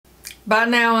By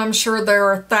now I'm sure there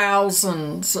are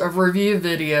thousands of review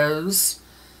videos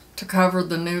to cover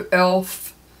the new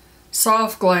e.l.f.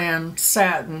 Soft Glam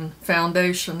Satin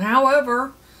Foundation.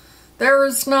 However, there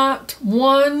is not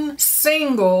one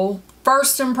single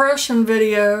first impression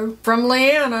video from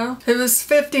Leanna, who is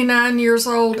 59 years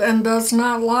old and does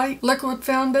not like liquid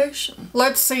foundation.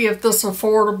 Let's see if this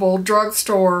affordable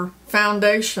drugstore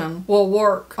foundation will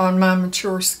work on my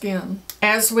mature skin.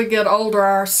 As we get older,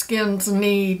 our skin's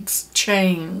needs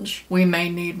change. We may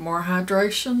need more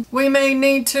hydration. We may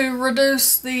need to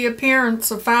reduce the appearance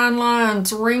of fine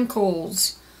lines,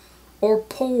 wrinkles, or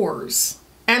pores,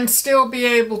 and still be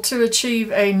able to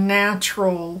achieve a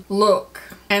natural look.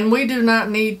 And we do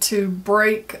not need to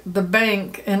break the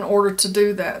bank in order to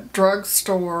do that.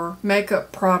 Drugstore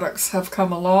makeup products have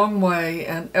come a long way,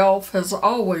 and e.l.f. has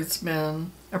always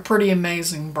been a pretty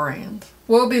amazing brand.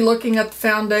 We'll be looking at the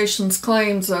foundation's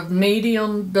claims of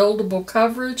medium buildable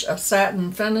coverage, a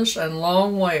satin finish, and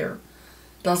long wear.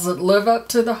 Does it live up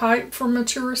to the hype for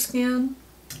mature skin?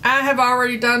 I have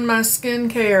already done my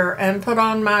skincare and put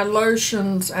on my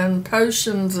lotions and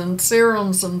potions and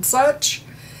serums and such.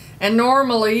 And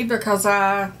normally, because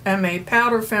I am a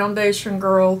powder foundation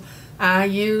girl, I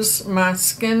use my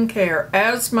skincare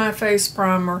as my face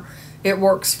primer. It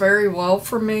works very well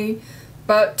for me.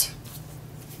 But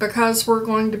because we're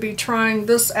going to be trying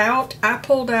this out, I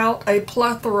pulled out a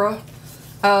plethora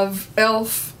of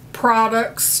e.l.f.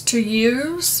 products to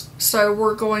use. So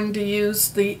we're going to use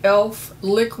the e.l.f.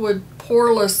 Liquid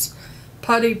Poreless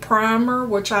Putty Primer,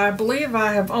 which I believe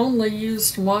I have only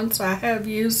used once. I have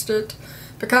used it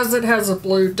because it has a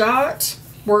blue dot.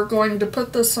 We're going to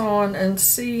put this on and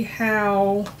see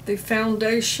how the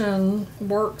foundation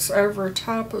works over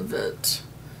top of it.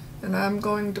 And I'm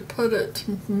going to put it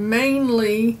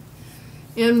mainly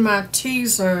in my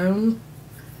T-zone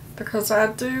because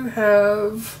I do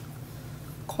have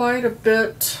quite a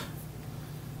bit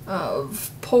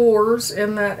of pores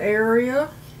in that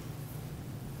area.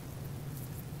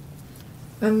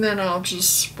 And then I'll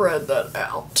just spread that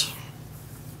out.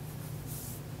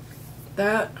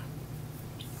 That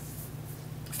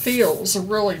feels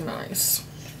really nice.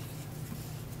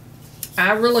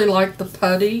 I really like the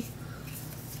putty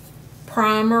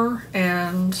primer,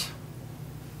 and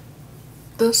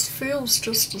this feels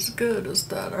just as good as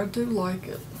that. I do like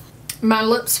it. My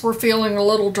lips were feeling a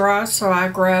little dry, so I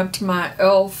grabbed my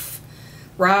e.l.f.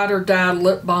 Ride or Die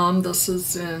lip balm. This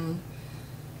is in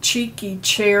Cheeky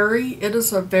Cherry. It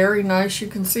is a very nice, you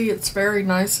can see it's very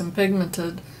nice and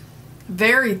pigmented.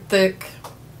 Very thick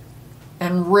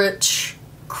and rich,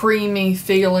 creamy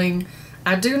feeling.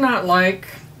 I do not like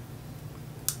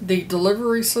the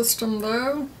delivery system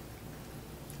though.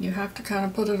 You have to kind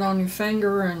of put it on your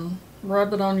finger and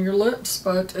rub it on your lips,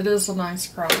 but it is a nice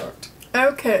product.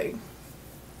 Okay.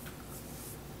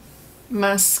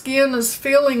 My skin is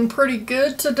feeling pretty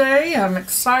good today. I'm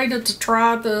excited to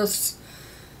try this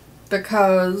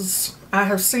because I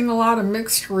have seen a lot of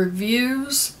mixed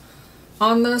reviews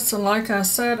on this, and like I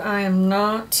said, I am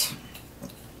not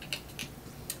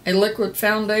a liquid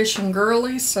foundation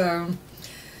girly, so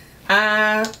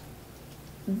I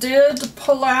did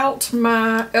pull out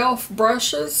my e.l.f.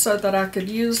 brushes so that I could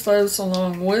use those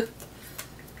along with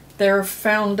their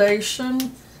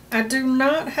foundation. I do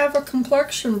not have a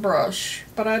complexion brush,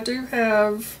 but I do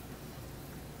have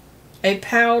a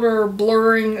powder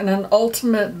blurring and an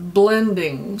ultimate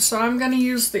blending, so I'm going to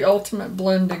use the ultimate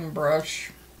blending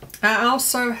brush. I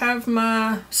also have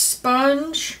my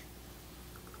sponge.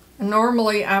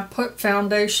 Normally I put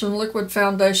foundation, liquid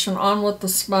foundation on with the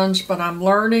sponge, but I'm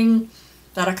learning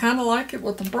that I kind of like it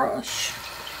with the brush.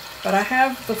 But I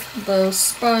have the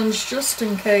sponge just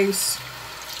in case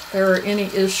there are any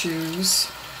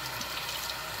issues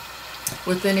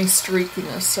with any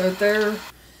streakiness. So there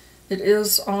it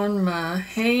is on my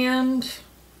hand.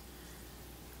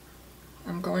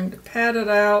 I'm going to pat it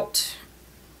out,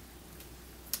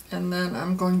 and then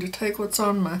I'm going to take what's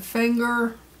on my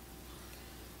finger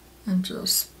and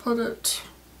just put it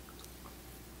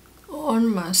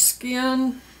on my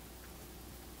skin.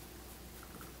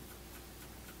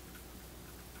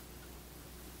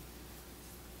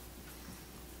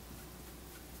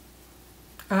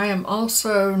 I am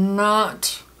also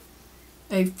not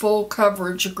a full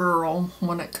coverage girl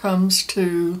when it comes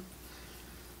to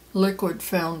liquid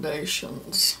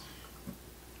foundations.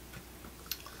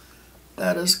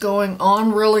 That is going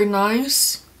on really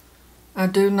nice. I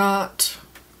do not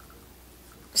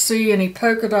see any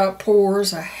polka dot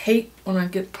pores. I hate when I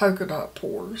get polka dot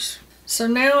pores. So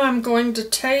now I'm going to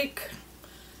take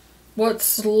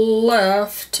what's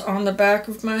left on the back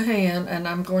of my hand, and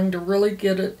I'm going to really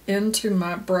get it into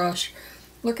my brush.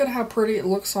 Look at how pretty it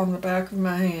looks on the back of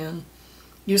my hand.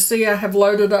 You see I have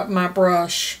loaded up my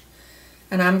brush,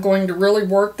 and I'm going to really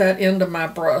work that into my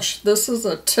brush. This is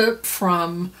a tip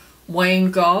from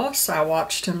Wayne Goss. I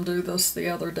watched him do this the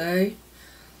other day.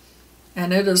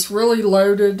 And it is really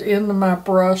loaded into my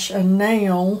brush, and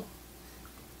now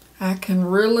I can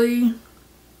really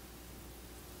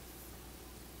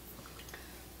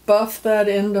buff that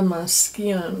into my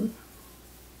skin.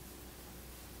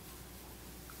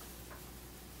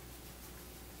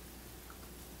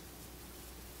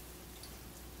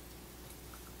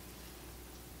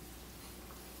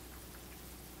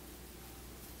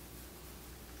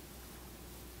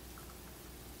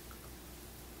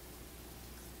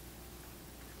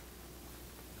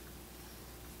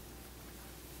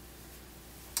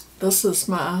 This is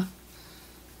my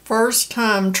first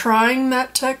time trying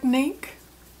that technique.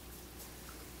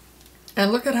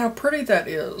 And look at how pretty that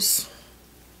is.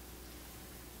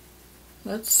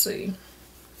 Let's see.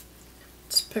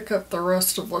 Let's pick up the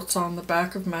rest of what's on the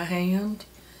back of my hand.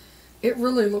 It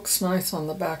really looks nice on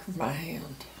the back of my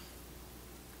hand.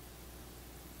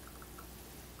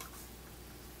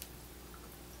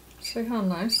 See how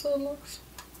nice that looks?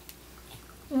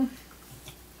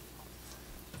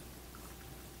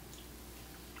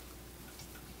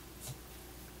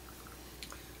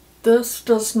 This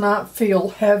does not feel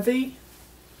heavy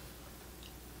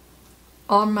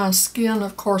on my skin.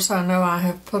 Of course, I know I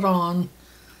have put on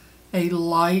a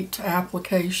light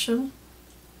application.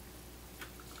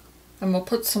 And we'll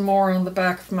put some more on the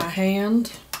back of my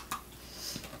hand.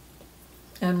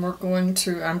 And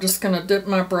I'm just going to dip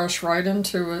my brush right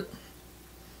into it.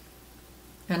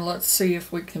 And let's see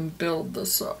if we can build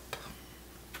this up.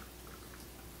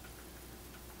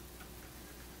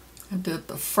 I did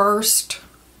the first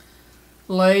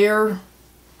layer,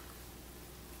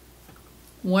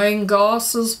 Wayne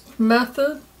Goss's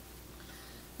method,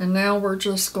 and now we're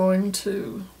just going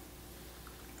to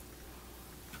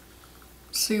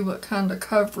see what kind of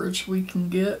coverage we can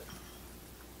get.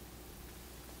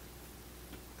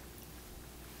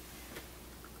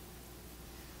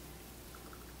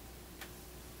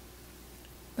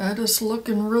 That is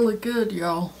looking really good,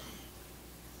 y'all.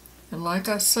 And like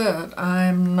I said,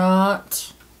 I'm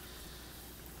not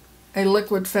a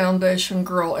liquid foundation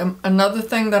girl. And another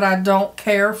thing that I don't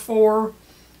care for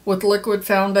with liquid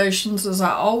foundations is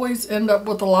I always end up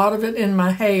with a lot of it in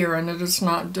my hair, and it is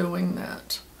not doing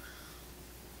that.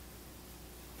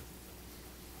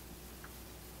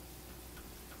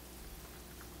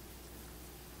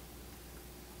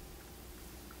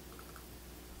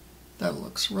 That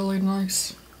looks really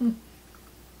nice.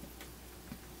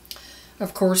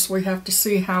 Of course, we have to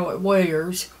see how it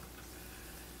wears.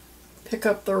 Pick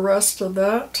up the rest of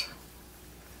that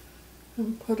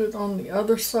and put it on the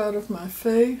other side of my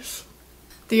face.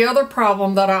 The other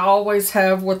problem that I always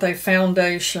have with a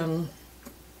foundation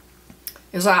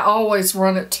is I always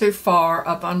run it too far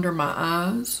up under my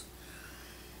eyes.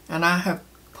 And I have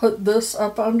put this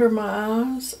up under my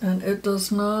eyes, and it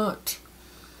does not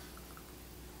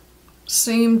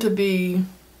seem to be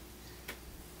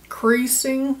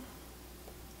creasing.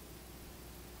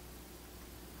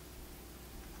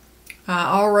 I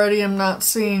already am not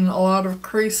seeing a lot of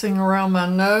creasing around my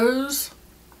nose.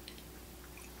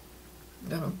 I'm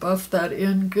going to buff that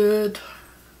in good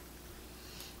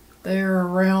there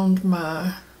around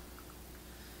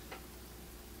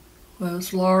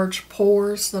those large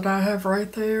pores that I have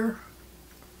right there.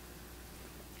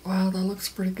 Wow, that looks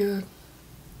pretty good.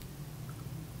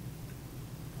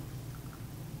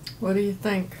 What do you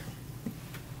think?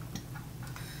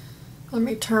 Let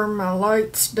me turn my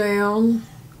lights down.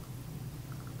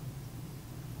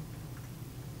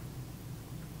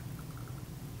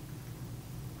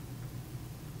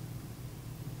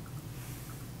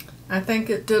 I think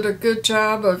it did a good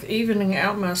job of evening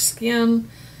out my skin.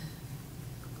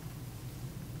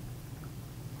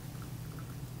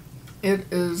 It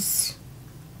is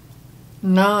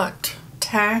not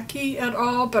tacky at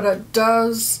all, but it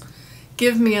does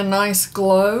give me a nice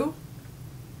glow.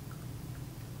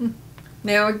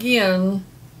 Now again,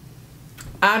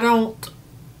 I don't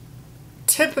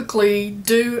typically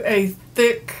do a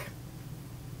thick,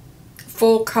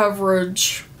 full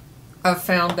coverage of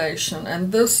foundation,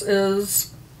 and this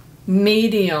is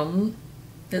medium.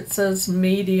 It says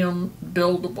medium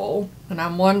buildable, and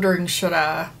I'm wondering, should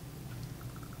I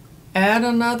add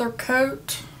another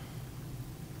coat?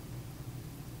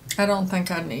 I don't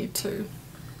think I need to.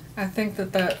 I think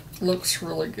that looks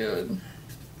really good.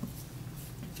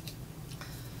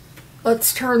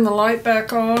 Let's turn the light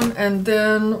back on, and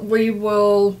then we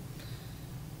will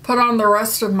put on the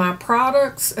rest of my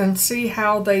products and see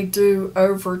how they do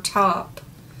over top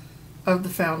of the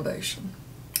foundation.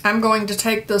 I'm going to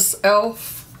take this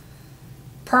e.l.f.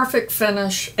 Perfect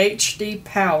Finish HD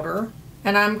powder,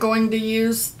 and I'm going to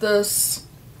use this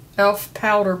e.l.f.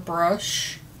 powder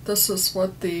brush. This is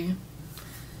what the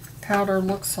powder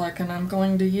looks like, and I'm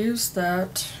going to use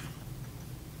that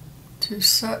to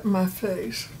set my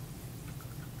face.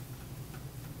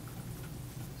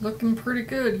 Looking pretty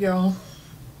good, y'all.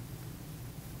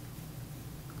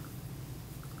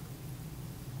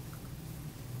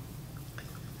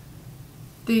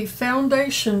 The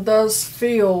foundation does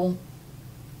feel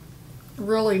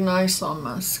really nice on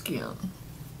my skin.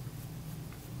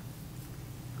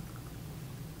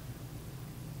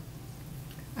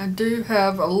 I do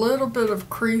have a little bit of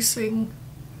creasing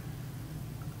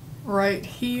right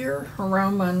here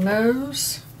around my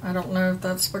nose. I don't know if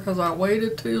that's because I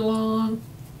waited too long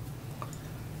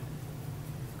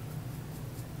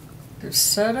to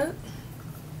set it.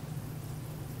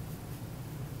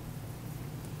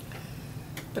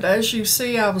 But as you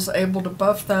see, I was able to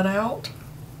buff that out.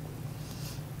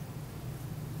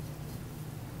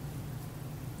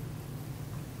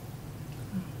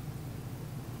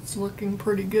 It's looking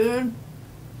pretty good.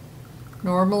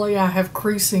 Normally I have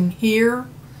creasing here.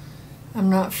 I'm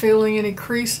not feeling any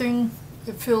creasing.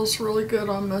 It feels really good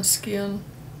on my skin.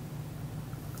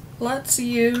 Let's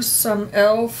use some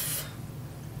e.l.f.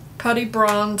 Putty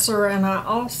Bronzer, and I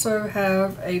also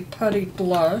have a Putty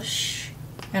Blush.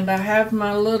 And I have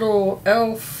my little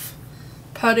e.l.f.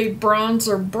 Putty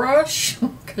Bronzer brush,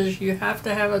 because you have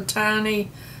to have a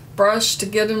tiny brush to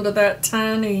get into that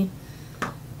tiny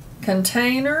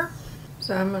container.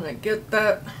 So I'm going to get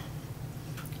that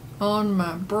on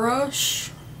my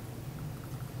brush.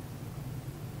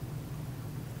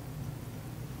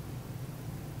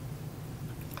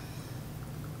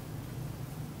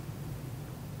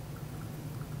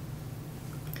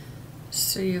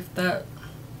 See if that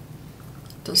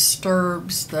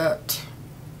disturbs that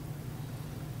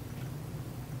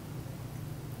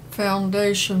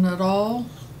foundation at all.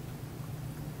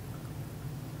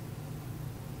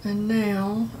 And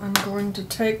now I'm going to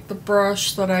take the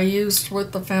brush that I used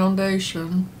with the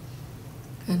foundation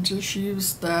and just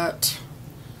use that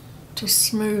to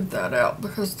smooth that out,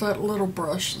 because that little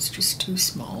brush is just too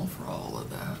small for all of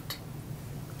that.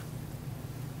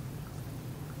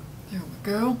 There we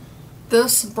go.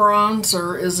 This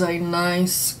bronzer is a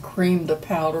nice cream to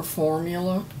powder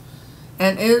formula,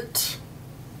 and it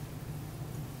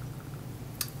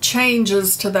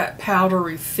changes to that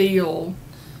powdery feel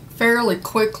fairly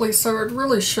quickly, so it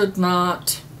really should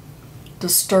not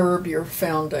disturb your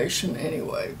foundation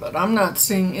anyway. But I'm not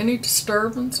seeing any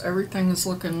disturbance. Everything is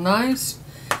looking nice,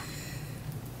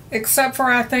 except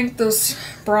for I think this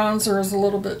bronzer is a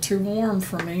little bit too warm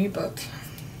for me, but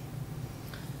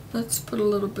let's put a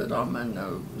little bit on my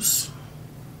nose.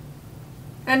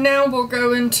 And now we'll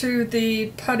go into the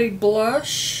Putty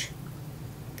Blush.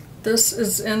 This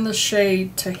is in the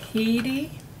shade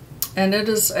Tahiti, and it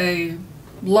is a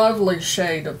lovely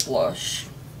shade of blush.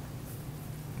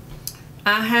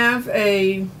 I have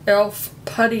a e.l.f.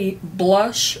 Putty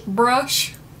Blush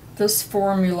brush. This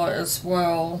formula as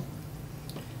well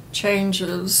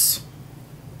changes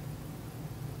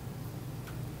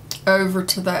over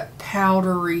to that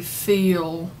powdery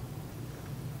feel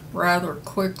rather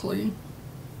quickly.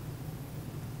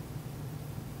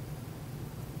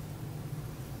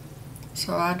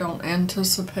 So I don't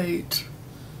anticipate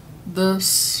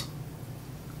this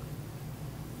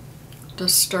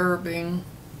disturbing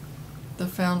the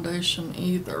foundation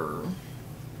either.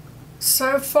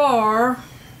 So far,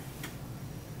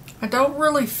 I don't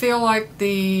really feel like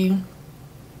the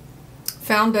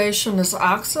foundation is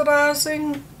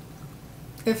oxidizing.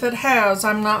 If it has,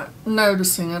 I'm not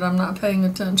noticing it, I'm not paying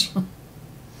attention.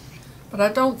 But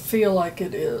I don't feel like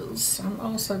it is. I'm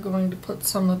also going to put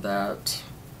some of that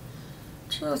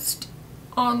just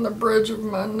on the bridge of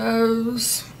my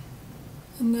nose.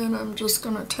 And then I'm just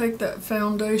going to take that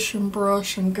foundation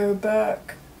brush and go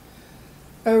back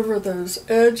over those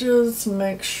edges and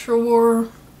make sure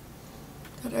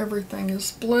that everything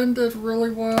is blended really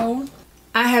well.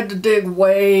 I had to dig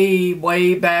way,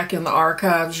 way back in the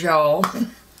archives, y'all,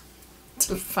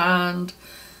 to find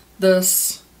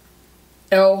this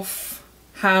e.l.f.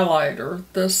 highlighter.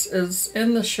 This is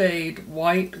in the shade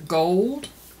White Gold.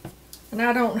 And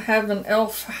I don't have an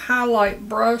e.l.f. highlight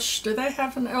brush. Do they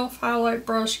have an e.l.f. highlight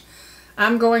brush?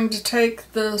 I'm going to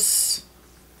take this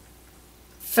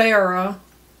Farrah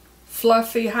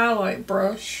fluffy highlight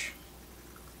brush.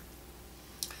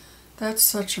 That's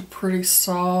such a pretty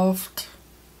soft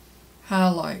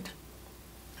highlight.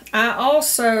 I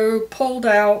also pulled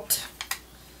out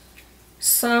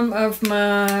some of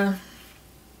my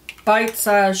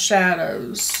bite-sized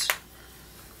shadows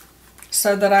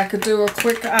so that I could do a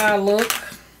quick eye look.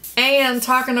 And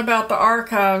talking about the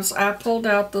archives, I pulled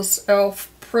out this e.l.f.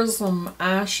 Prism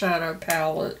eyeshadow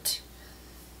palette,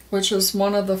 which is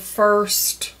one of the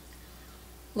first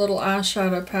little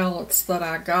eyeshadow palettes that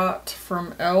I got from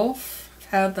e.l.f. I've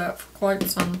had that for quite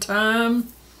some time.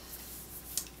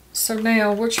 So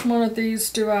now, which one of these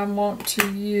do I want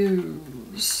to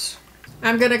use?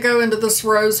 I'm going to go into this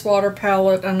Rose Water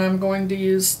palette, and I'm going to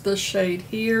use this shade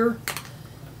here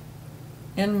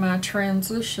in my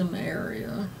transition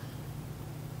area.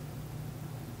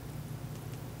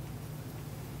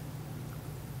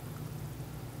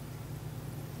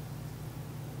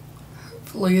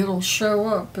 Hopefully it'll show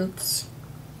up. It's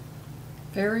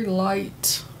very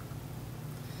light.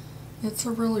 It's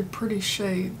a really pretty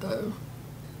shade though.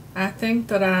 I think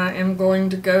that I am going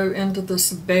to go into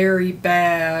this Berry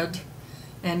Bad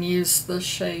and use this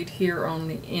shade here on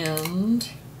the end.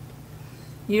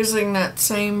 Using that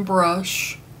same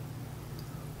brush,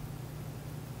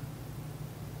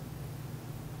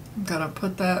 I'm going to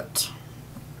put that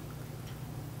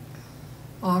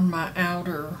on my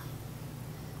outer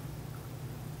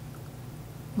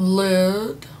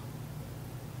lid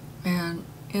and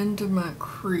into my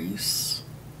crease.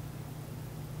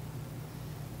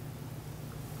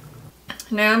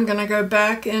 Now I'm going to go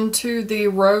back into the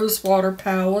Rose Water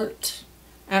palette,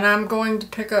 and I'm going to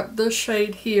pick up this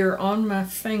shade here on my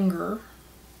finger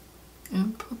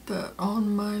and put that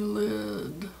on my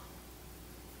lid.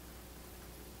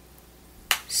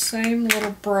 Same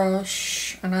little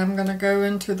brush, and I'm going to go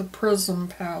into the Prism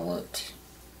palette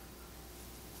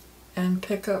and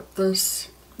pick up this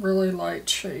really light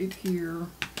shade here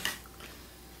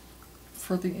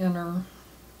for the inner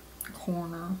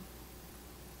corner.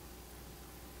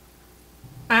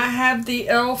 I have the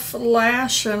e.l.f.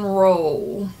 Lash and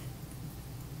Roll.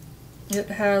 It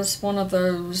has one of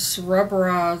those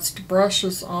rubberized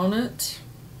brushes on it,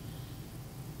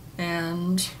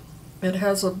 and it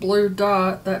has a blue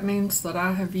dot. That means that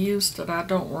I have used it. I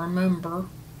don't remember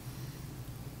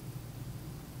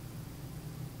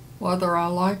whether I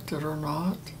liked it or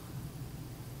not.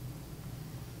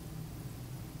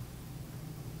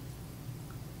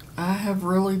 I have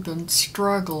really been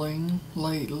struggling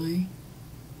lately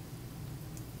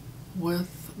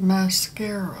with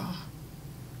mascara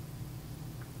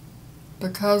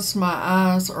because my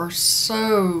eyes are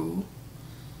so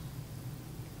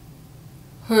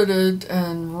hooded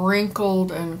and wrinkled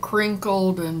and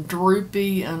crinkled and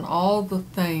droopy and all the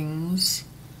things.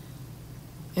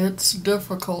 It's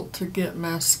difficult to get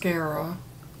mascara.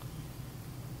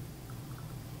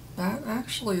 That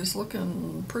actually is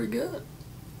looking pretty good.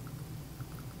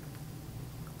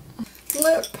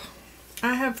 Lip.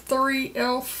 I have 3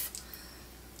 e.l.f.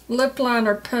 lip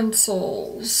liner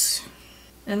pencils,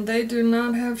 and they do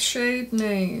not have shade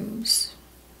names,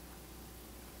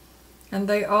 and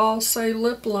they all say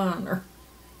lip liner.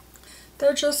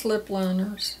 They're just lip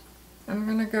liners. I'm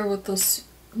gonna go with this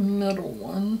middle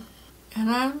one, and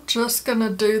I'm just gonna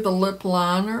do the lip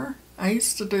liner. I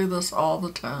used to do this all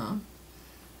the time.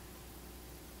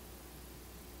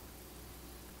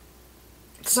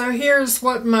 So here's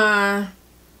what my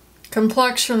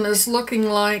complexion is looking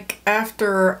like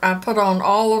after I put on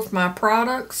all of my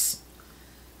products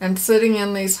and sitting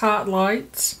in these hot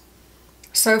lights.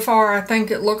 So far I think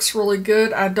it looks really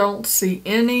good. I don't see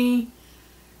any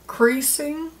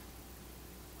creasing.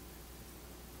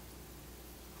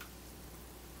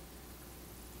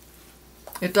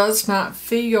 It does not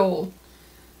feel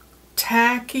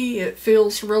tacky. It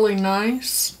feels really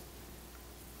nice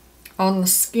on the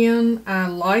skin. I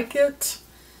like it.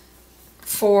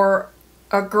 For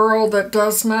a girl that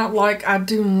does not like, I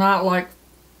do not like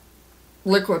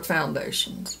liquid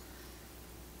foundations,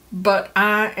 but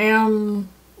I am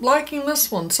liking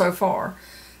this one so far.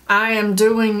 I am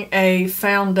doing a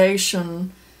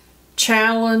foundation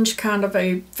challenge, kind of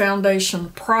a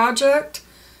foundation project.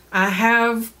 I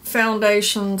have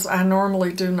foundations. I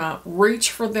normally do not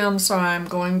reach for them, so I'm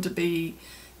going to be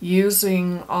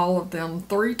using all of them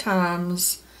 3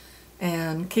 times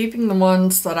and keeping the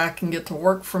ones that I can get to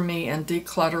work for me and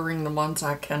decluttering the ones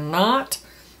I cannot.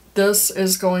 This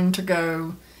is going to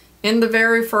go in the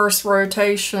very first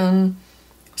rotation,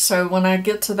 so when I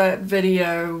get to that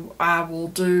video I will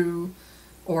do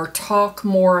or talk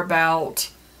more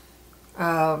about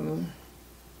a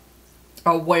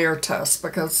wear test,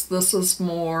 because this is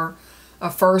more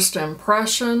a first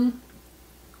impression,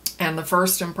 and the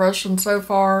first impression so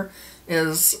far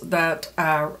is that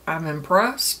I'm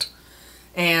impressed.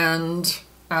 And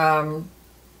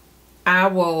I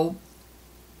will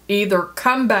either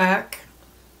come back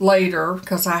later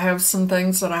because I have some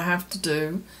things that I have to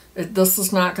do. This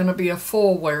is not going to be a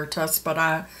full wear test, but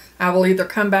I will either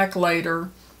come back later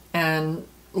and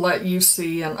let you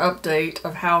see an update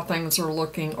of how things are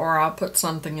looking, or I'll put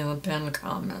something in the pinned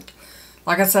comment.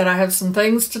 Like I said, I have some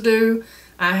things to do.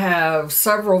 I have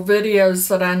several videos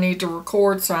that I need to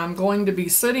record, so I'm going to be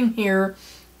sitting here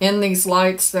in these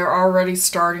lights. They're already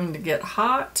starting to get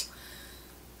hot.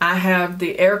 I have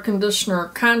the air conditioner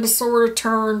kind of sort of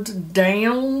turned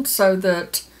down so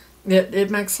that it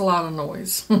makes a lot of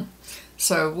noise.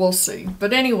 So we'll see.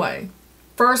 But anyway,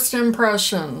 first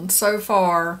impression so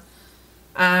far,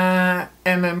 I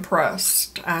am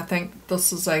impressed. I think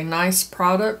this is a nice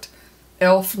product.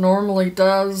 e.l.f. normally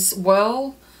does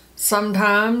well.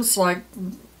 Sometimes, like,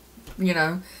 you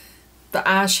know, the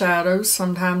eyeshadows,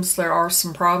 sometimes there are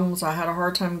some problems. I had a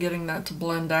hard time getting that to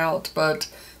blend out,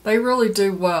 but they really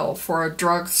do well for a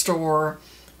drugstore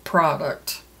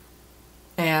product.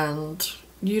 And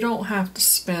you don't have to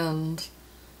spend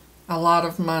a lot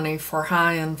of money for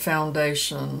high-end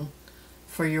foundation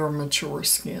for your mature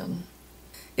skin.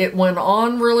 It went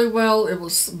on really well. It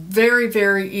was very,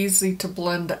 very easy to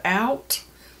blend out.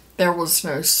 There was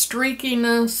no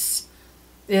streakiness.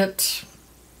 It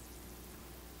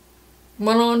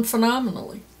went on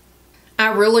phenomenally.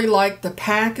 I really like the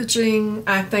packaging.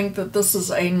 I think that this is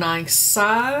a nice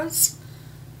size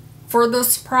for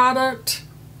this product.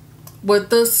 With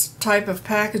this type of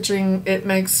packaging, it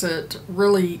makes it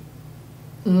really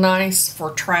nice for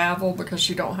travel because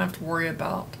you don't have to worry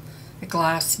about a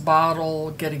glass bottle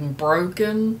getting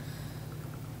broken.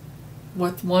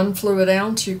 With 1 fluid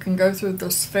ounce, you can go through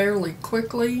this fairly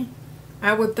quickly,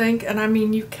 I would think. And I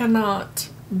mean, you cannot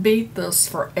beat this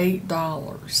for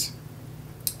 $8.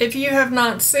 If you have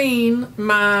not seen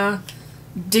my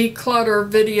declutter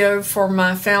video for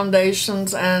my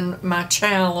foundations and my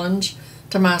challenge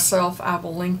to myself, I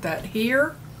will link that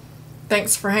here.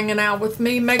 Thanks for hanging out with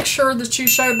me. Make sure that you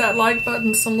showed that like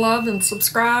button some love and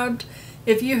subscribed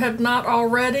if you have not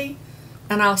already.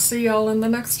 And I'll see y'all in the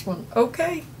next one.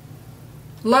 Okay.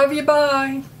 Love you.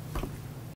 Bye.